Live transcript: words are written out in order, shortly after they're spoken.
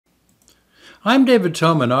I'm David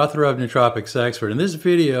Toman, author of Nootropics Expert. In this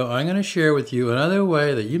video, I'm going to share with you another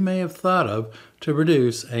way that you may have thought of to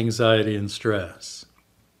reduce anxiety and stress.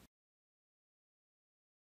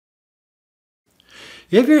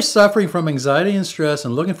 If you're suffering from anxiety and stress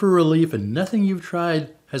and looking for relief and nothing you've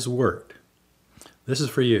tried has worked, this is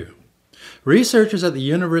for you. Researchers at the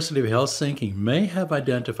University of Helsinki may have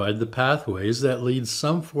identified the pathways that lead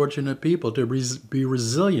some fortunate people to be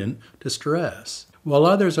resilient to stress, while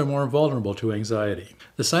others are more vulnerable to anxiety.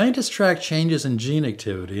 The scientists tracked changes in gene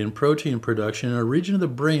activity and protein production in a region of the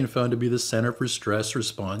brain found to be the center for stress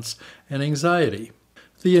response and anxiety.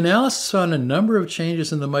 The analysis found a number of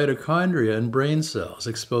changes in the mitochondria and brain cells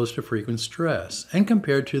exposed to frequent stress and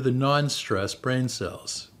compared to the non-stress brain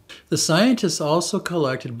cells. The scientists also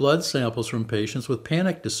collected blood samples from patients with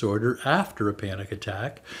panic disorder after a panic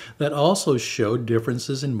attack that also showed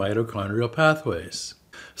differences in mitochondrial pathways,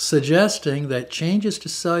 suggesting that changes to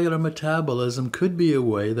cellular metabolism could be a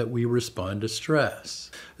way that we respond to stress.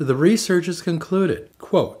 The researchers concluded,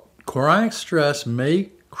 quote, chronic stress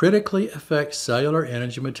may critically affect cellular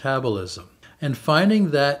energy metabolism, and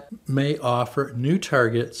finding that may offer new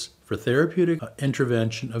targets for therapeutic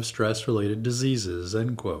intervention of stress-related diseases,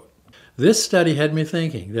 end quote. This study had me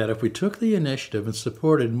thinking that if we took the initiative and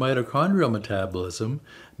supported mitochondrial metabolism,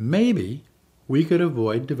 maybe we could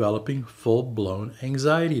avoid developing full-blown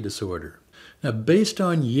anxiety disorder. Now, based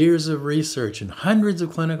on years of research and hundreds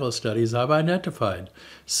of clinical studies, I've identified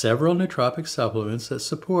several nootropic supplements that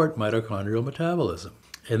support mitochondrial metabolism,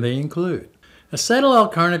 and they include Acetyl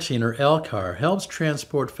L-Carnitine, or ALCAR, helps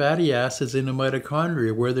transport fatty acids into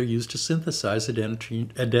mitochondria where they're used to synthesize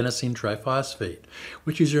adenosine triphosphate,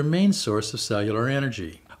 which is your main source of cellular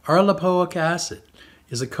energy. R-Lipoic Acid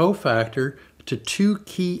is a cofactor to two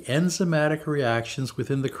key enzymatic reactions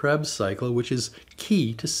within the Krebs cycle, which is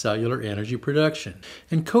key to cellular energy production.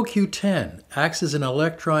 And CoQ10 acts as an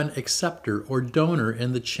electron acceptor or donor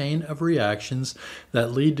in the chain of reactions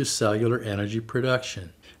that lead to cellular energy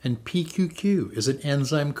production. And PQQ is an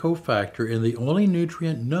enzyme cofactor and the only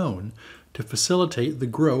nutrient known to facilitate the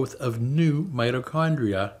growth of new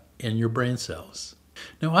mitochondria in your brain cells.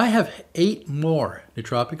 Now, I have 8 more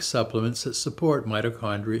nootropic supplements that support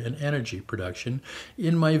mitochondria and energy production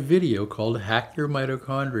in my video called Hack Your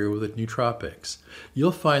Mitochondria with Nootropics.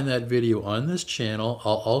 You'll find that video on this channel.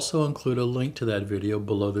 I'll also include a link to that video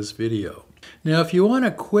below this video. Now, if you want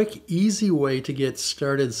a quick, easy way to get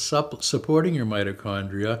started supporting your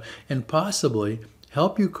mitochondria and possibly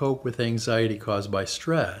help you cope with anxiety caused by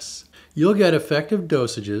stress, you'll get effective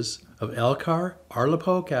dosages of ALCAR,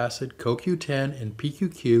 R-Lipoic Acid, CoQ10, and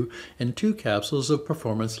PQQ, and 2 capsules of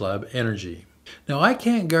Performance Lab Energy. Now, I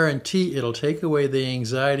can't guarantee it'll take away the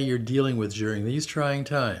anxiety you're dealing with during these trying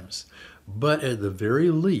times, but at the very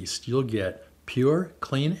least, you'll get pure,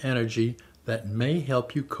 clean energy that may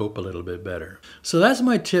help you cope a little bit better. So that's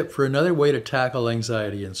my tip for another way to tackle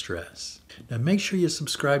anxiety and stress. Now, make sure you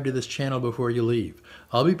subscribe to this channel before you leave.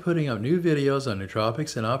 I'll be putting out new videos on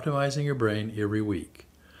nootropics and optimizing your brain every week.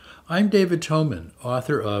 I'm David Toman,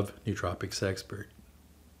 author of Nootropics Expert.